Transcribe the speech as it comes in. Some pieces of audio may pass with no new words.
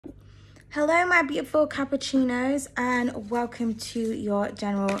Hello, my beautiful cappuccinos, and welcome to your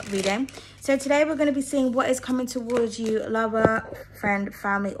general reading. So today we're going to be seeing what is coming towards you, lover, friend,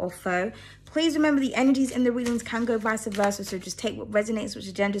 family, or foe. Please remember the energies in the readings can go vice versa, so just take what resonates, which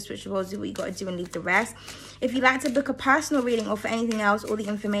agenda, switch the roles, do what you got to do, and leave the rest. If you'd like to book a personal reading or for anything else, all the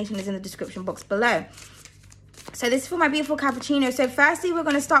information is in the description box below. So this is for my beautiful cappuccino. So firstly, we're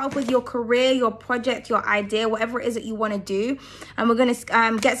going to start off with your career, your project, your idea, whatever it is that you want to do, and we're going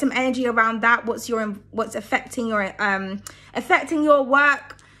to get some energy around that. What's affecting your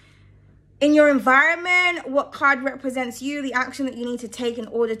work in your environment? What card represents you? The action that you need to take in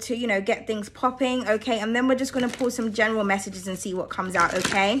order to, get things popping. Okay, and then we're just going to pull some general messages and see what comes out.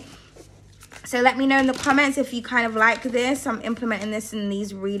 Okay. So let me know in the comments if you kind of like this. I'm implementing this in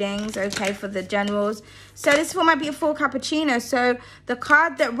these readings, okay, for the generals. So this is for my beautiful cappuccino. So the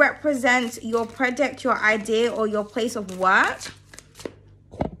card that represents your project, your idea, or your place of work.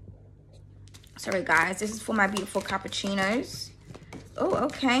 Sorry, guys. This is for my beautiful cappuccinos. Oh,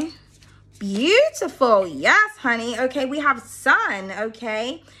 okay. Beautiful. Yes, honey. Okay, we have sun,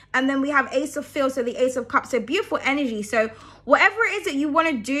 okay? And then we have Ace of Fields, so the Ace of Cups. So beautiful energy. So whatever it is that you want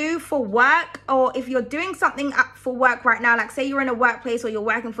to do for work, or if you're doing something for work right now, like say you're in a workplace or you're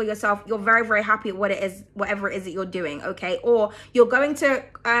working for yourself, you're very, very happy at what it is, whatever it is that you're doing, okay? Or you're going to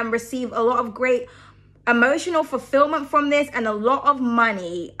receive a lot of great emotional fulfillment from this and a lot of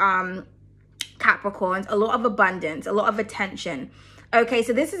money, Capricorns, a lot of abundance, a lot of attention. Okay,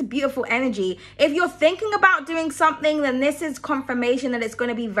 so this is beautiful energy. If you're thinking about doing something, then this is confirmation that it's going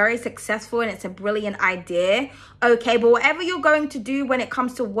to be very successful and it's a brilliant idea. Okay, but whatever you're going to do when it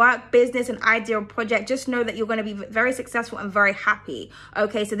comes to work, business, an idea or project, just know that you're going to be very successful and very happy.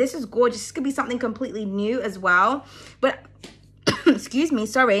 Okay, so this is gorgeous. This could be something completely new as well. But, excuse me,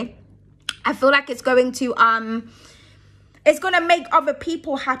 sorry. I feel like it's going to make other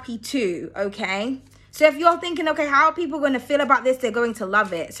people happy too, okay? So if you're thinking, okay, how are people going to feel about this? They're going to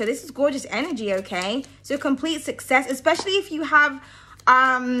love it. So this is gorgeous energy, okay? So complete success, especially if you have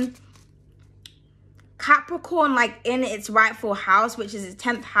Capricorn like in its rightful house, which is its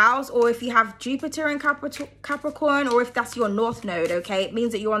 10th house, or if you have Jupiter in Capricorn, or if that's your north node, okay? It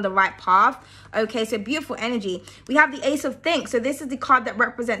means that you're on the right path, okay? So beautiful energy. We have the Ace of Think. So this is the card that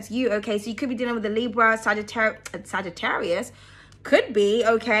represents you, okay? So you could be dealing with the Libra, Sagittarius, could be,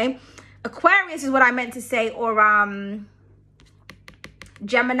 okay? Aquarius is what I meant to say, or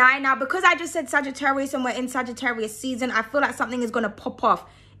Gemini. Now, because I just said Sagittarius and we're in Sagittarius season, I feel like something is going to pop off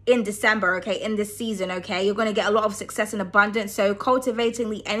in December, okay, in this season, okay? You're going to get a lot of success and abundance, so cultivating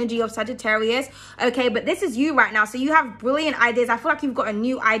the energy of Sagittarius, okay? But this is you right now, so you have brilliant ideas. I feel like you've got a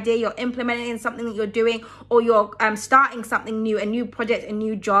new idea, you're implementing in something that you're doing, or you're starting something new, a new project, a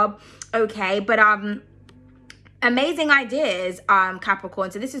new job, okay? But amazing ideas, Capricorn.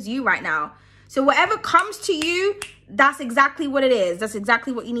 So this is you right now. So whatever comes to you, that's exactly what it is. That's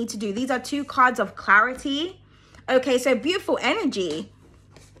exactly what you need to do. These are two cards of clarity. Okay, so beautiful energy.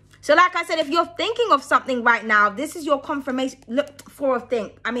 So like I said, if you're thinking of something right now, this is your confirmation. Look for a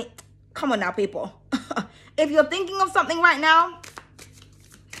thing. I mean, come on now, people. If you're thinking of something right now,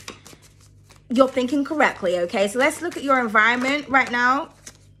 you're thinking correctly, okay? So let's look at your environment right now.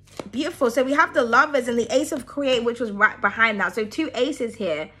 Beautiful. So we have the Lovers and the Ace of Create, which was right behind that. So two aces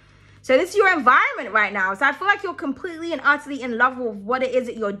here. So this is your environment right now. So I feel like you're completely and utterly in love with what it is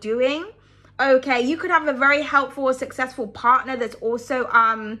that you're doing. Okay, you could have a very helpful or successful partner that's also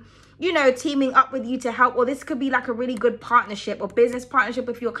teaming up with you to help, or this could be like a really good partnership or business partnership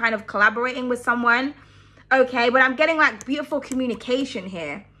if you're kind of collaborating with someone. Okay, but I'm getting like beautiful communication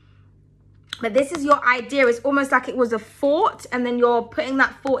here. But this is your idea. It's almost like it was a thought, and then you're putting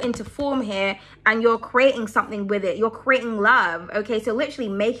that thought into form here, and you're creating something with it. You're creating love. Okay, so literally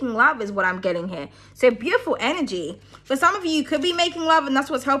making love is what I'm getting here. So beautiful energy. For some of you, you could be making love, and that's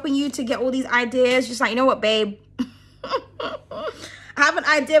what's helping you to get all these ideas. Just like, you know what, babe? I have an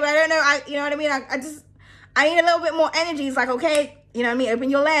idea, but I don't know. You know what I mean? I need a little bit more energy. It's like, okay, you know what I mean? Open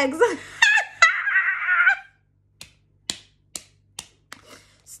your legs.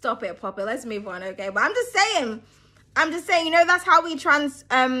 Stop it, Pop it. Let's move on, okay? But I'm just saying, that's how we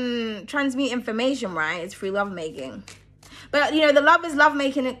transmute information, right? It's free lovemaking. But, the love is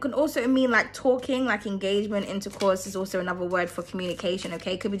lovemaking. It can also mean, like, talking, like engagement, intercourse is also another word for communication,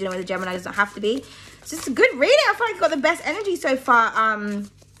 okay? Could be dealing with a Gemini, doesn't have to be. It's just a good reading. I feel like you've got the best energy so far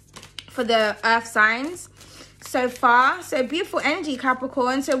for the Earth signs so far. So, beautiful energy,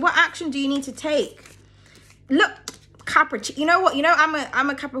 Capricorn. So, what action do you need to take? Look. Capricorn, you know what? I'm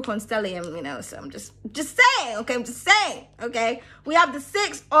a Capricorn stellium, so I'm just saying, okay? I'm just saying, okay? We have the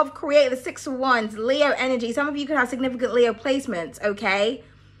Six of Create, the Six of Wands, Leo energy. Some of you could have significant Leo placements, okay?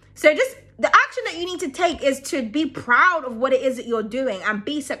 So just the action that you need to take is to be proud of what it is that you're doing and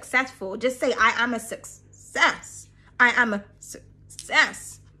be successful. Just say, I am a success. I am a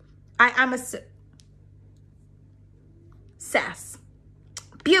success. I am a success.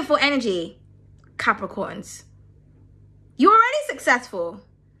 Beautiful energy, Capricorns. You're already successful.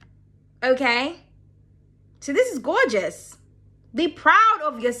 Okay? So this is gorgeous. Be proud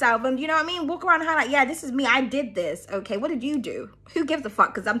of yourself. And you know what I mean? Walk around her like, yeah, this is me. I did this. Okay, what did you do? Who gives a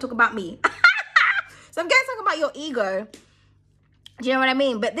fuck? Because I'm talking about me. So I'm going to talk about your ego. Do you know what I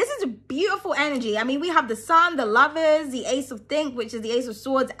mean? But this is a beautiful energy. I mean, we have the Sun, the Lovers, the Ace of Think, which is the Ace of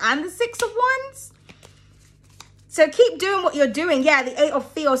Swords, and the Six of Wands. So keep doing what you're doing. Yeah, the Eight of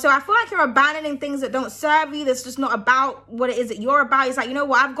Feel. So I feel like you're abandoning things that don't serve you. That's just not about what it is that you're about. It's like, you know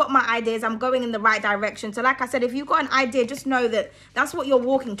what? I've got my ideas. I'm going in the right direction. So like I said, if you've got an idea, just know that that's what you're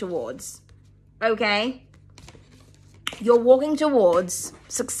walking towards. Okay? You're walking towards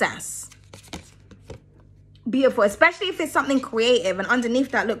success. Beautiful. Especially if it's something creative. And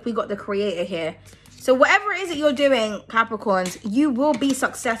underneath that, look, we got the creator here. So whatever it is that you're doing, Capricorns, you will be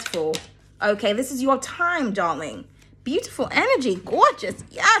successful. Okay, this is your time, darling. Beautiful energy. Gorgeous.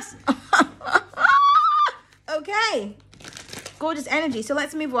 Yes. Okay. Gorgeous energy. So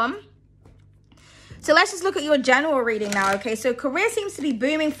let's move on. So let's just look at your general reading now, okay? So career seems to be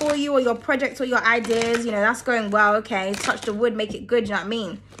booming for you, or your projects or your ideas. You know, that's going well, okay? Touch the wood, make it good, you know what I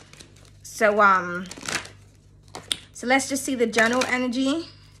mean? So, so let's just see the general energy.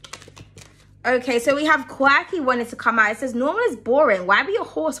 Okay, so we have quirky wanted to come out. It says, normal is boring. Why be a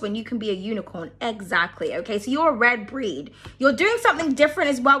horse when you can be a unicorn? Exactly. Okay, so you're a red breed. You're doing something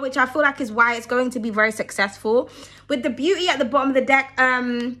different as well, which I feel like is why it's going to be very successful. With the beauty at the bottom of the deck,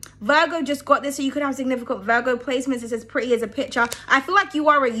 Virgo just got this, so you could have significant Virgo placements. It says pretty as a picture. I feel like you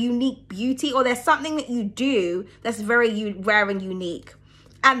are a unique beauty, or there's something that you do that's very rare and unique.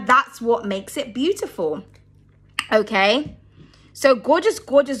 And that's what makes it beautiful. Okay? So gorgeous,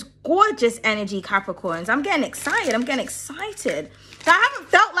 gorgeous, gorgeous energy, Capricorns. I'm getting excited. I'm getting excited. So I haven't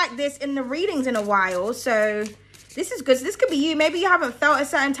felt like this in the readings in a while. So this is good. So this could be you. Maybe you haven't felt a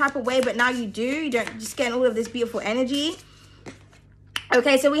certain type of way, but now you do. You're just getting all of this beautiful energy.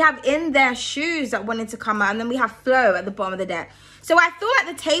 Okay, so we have in their shoes that wanted to come out. And then we have flow at the bottom of the deck. So I feel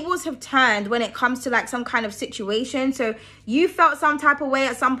like the tables have turned when it comes to like some kind of situation. So you felt some type of way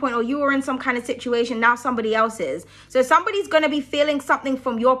at some point, or you were in some kind of situation. Now somebody else is. So somebody's going to be feeling something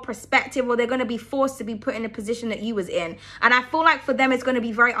from your perspective, or they're going to be forced to be put in a position that you was in. And I feel like for them, it's going to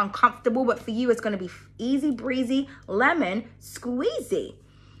be very uncomfortable. But for you, it's going to be easy breezy, lemon squeezy.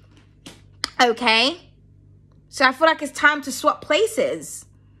 Okay. So I feel like it's time to swap places.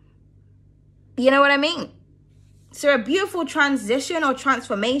 You know what I mean? So a beautiful transition or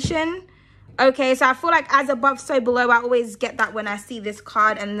transformation. Okay, so I feel like as above, so below. I always get that when I see this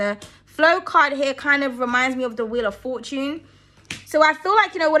card. And the flow card here kind of reminds me of the Wheel of Fortune. So I feel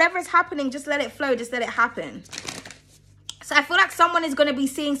like, you know, whatever is happening, just let it flow. Just let it happen. So I feel like someone is going to be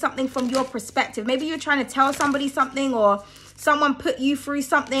seeing something from your perspective. Maybe you're trying to tell somebody something, or someone put you through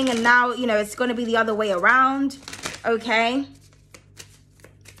something, and now, you know, it's going to be the other way around. Okay.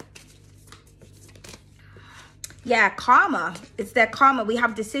 Yeah, karma. It's their karma. We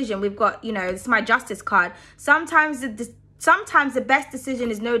have decision. We've got, you know, it's my justice card. Sometimes the best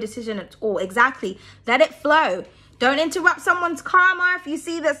decision is no decision at all. Exactly. Let it flow. Don't interrupt someone's karma. If you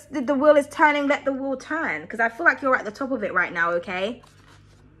see that the wheel is turning, let the wheel turn. Because I feel like you're at the top of it right now, okay?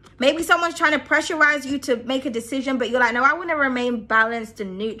 Maybe someone's trying to pressurize you to make a decision, but you're like, no, I want to remain balanced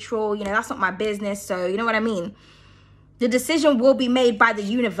and neutral. You know, that's not my business. So, you know what I mean? The decision will be made by the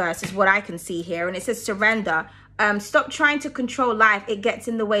universe is what I can see here. And it says surrender. Stop trying to control life. It gets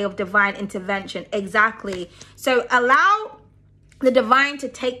in the way of divine intervention. Exactly. So allow the divine to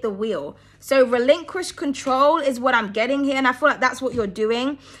take the wheel. So relinquish control is what I'm getting here. And I feel like that's what you're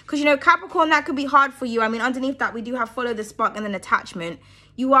doing. Because, you know, Capricorn, that could be hard for you. I mean, underneath that, we do have follow the spark and then attachment.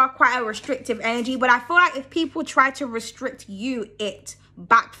 You are quite a restrictive energy. But I feel like if people try to restrict you, it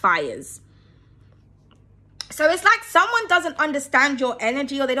backfires. So it's like someone doesn't understand your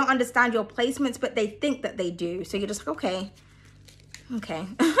energy, or they don't understand your placements, but they think that they do. So you're just like, okay. Okay.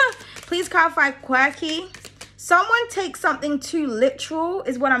 Please clarify quirky. Someone takes something too literal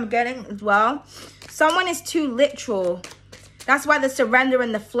is what I'm getting as well. Someone is too literal. That's why the surrender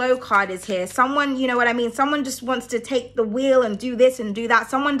and the flow card is here. Someone, you know what I mean? Someone just wants to take the wheel and do this and do that.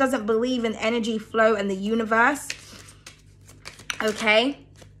 Someone doesn't believe in energy flow and the universe. Okay.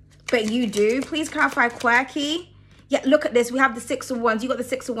 But you do. Please clarify quirky. Yeah, look at this. We have the Six of Wands. You got the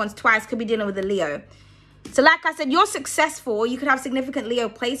Six of Wands twice. Could be dealing with a Leo. So like I said, you're successful. You could have significant Leo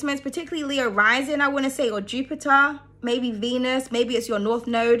placements, particularly Leo rising, I want to say, or Jupiter. maybe Venus, maybe it's your North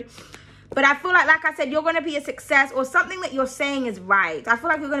Node. But I feel like I said, you're going to be a success, or something that you're saying is right. I feel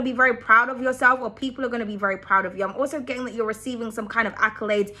like you're going to be very proud of yourself, or people are going to be very proud of you. I'm also getting that you're receiving some kind of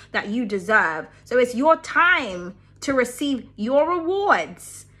accolades that you deserve. So it's your time to receive your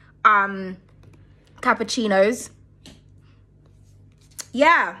rewards, Cappuccinos.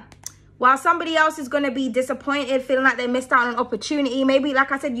 Yeah. While somebody else is going to be disappointed, feeling like they missed out on an opportunity. Maybe,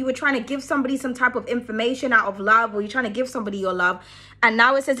 like I said, you were trying to give somebody some type of information out of love, or you're trying to give somebody your love. And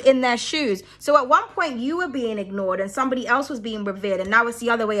now it says in their shoes. So at one point you were being ignored and somebody else was being revered. And now it's the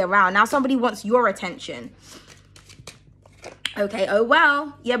other way around. Now somebody wants your attention. Okay, oh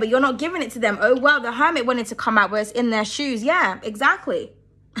well. Yeah, but you're not giving it to them. Oh well, the Hermit wanted to come out where it's in their shoes. Yeah, exactly.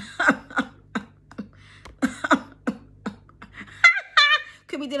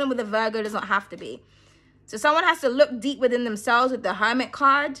 Could be dealing with a Virgo, does not have to be. So someone has to look deep within themselves with the Hermit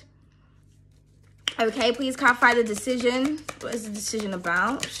card. Okay, please clarify the decision. What is the decision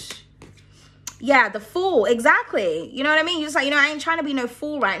about? Yeah, the Fool, exactly. You know what I mean? You're just like, you know, I ain't trying to be no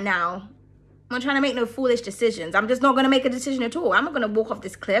fool right now. I'm not trying to make no foolish decisions. I'm just not going to make a decision at all. I'm not going to walk off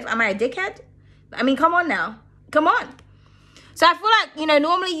this cliff. Am I a dickhead? I mean, come on now. Come on. So I feel like, you know,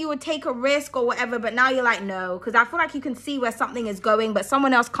 normally you would take a risk or whatever, but now you're like, no. Because I feel like you can see where something is going, but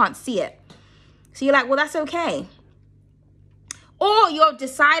someone else can't see it. So you're like, well, that's okay. Or you're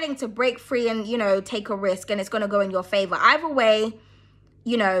deciding to break free and, you know, take a risk and it's going to go in your favor. Either way,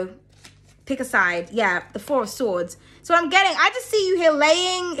 you know, pick a side. Yeah, the Four of Swords. So I'm getting, I just see you here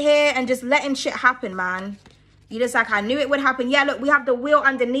laying here and just letting shit happen, man. You're just like, I knew it would happen. Yeah, look, we have the wheel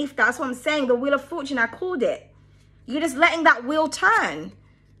underneath that. That's what I'm saying. The Wheel of Fortune, I called it. You're just letting that wheel turn.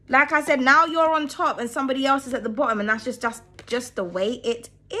 Like I said, now you're on top and somebody else is at the bottom. And that's just the way it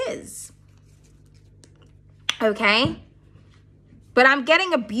is. Okay? But I'm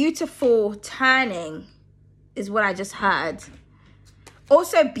getting a beautiful turning is what I just heard.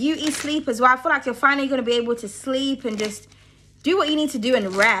 Also, beauty sleep as well. I feel like you're finally going to be able to sleep and just do what you need to do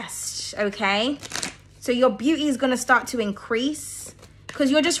and rest, okay? So your beauty is going to start to increase because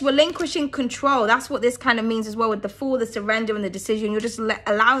you're just relinquishing control. That's what this kind of means as well with the Fool, the surrender and the decision. You're just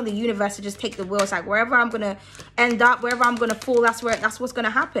allowing the universe to just take the wheel. It's like wherever I'm going to end up, wherever I'm going to fall, that's what's going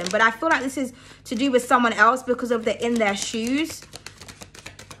to happen. But I feel like this is to do with someone else because of the in their shoes.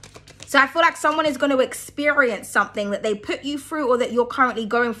 So I feel like someone is going to experience something that they put you through or that you're currently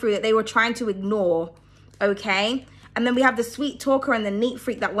going through that they were trying to ignore, okay? And then we have the Sweet Talker and the Neat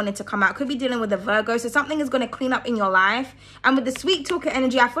Freak that wanted to come out. Could be dealing with a Virgo. So something is going to clean up in your life. And with the Sweet Talker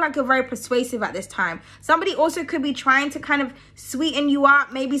energy, I feel like you're very persuasive at this time. Somebody also could be trying to kind of sweeten you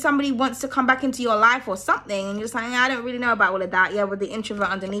up. Maybe somebody wants to come back into your life or something. And you're just like, I don't really know about all of that. Yeah, with the introvert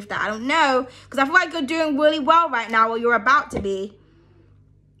underneath that. I don't know. Because I feel like you're doing really well right now, or you're about to be.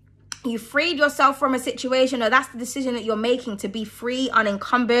 You freed yourself from a situation, or that's the decision that you're making, to be free,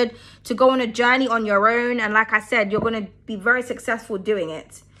 unencumbered, to go on a journey on your own. And like I said, you're going to be very successful doing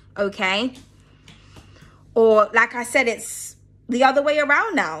it, okay? Or like I said, it's the other way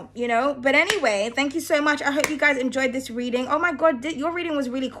around now, you know? But anyway, thank you so much. I hope you guys enjoyed this reading. Oh my God, your reading was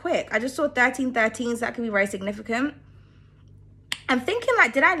really quick. I just saw 1313, so that could be very significant. I'm thinking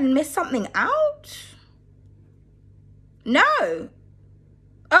like, did I miss something out? No.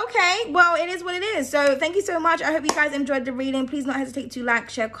 Okay, well, it is what it is. So thank you so much. I hope you guys enjoyed the reading. Please don't hesitate to like,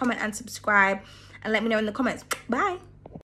 share, comment, and subscribe. And let me know in the comments. Bye.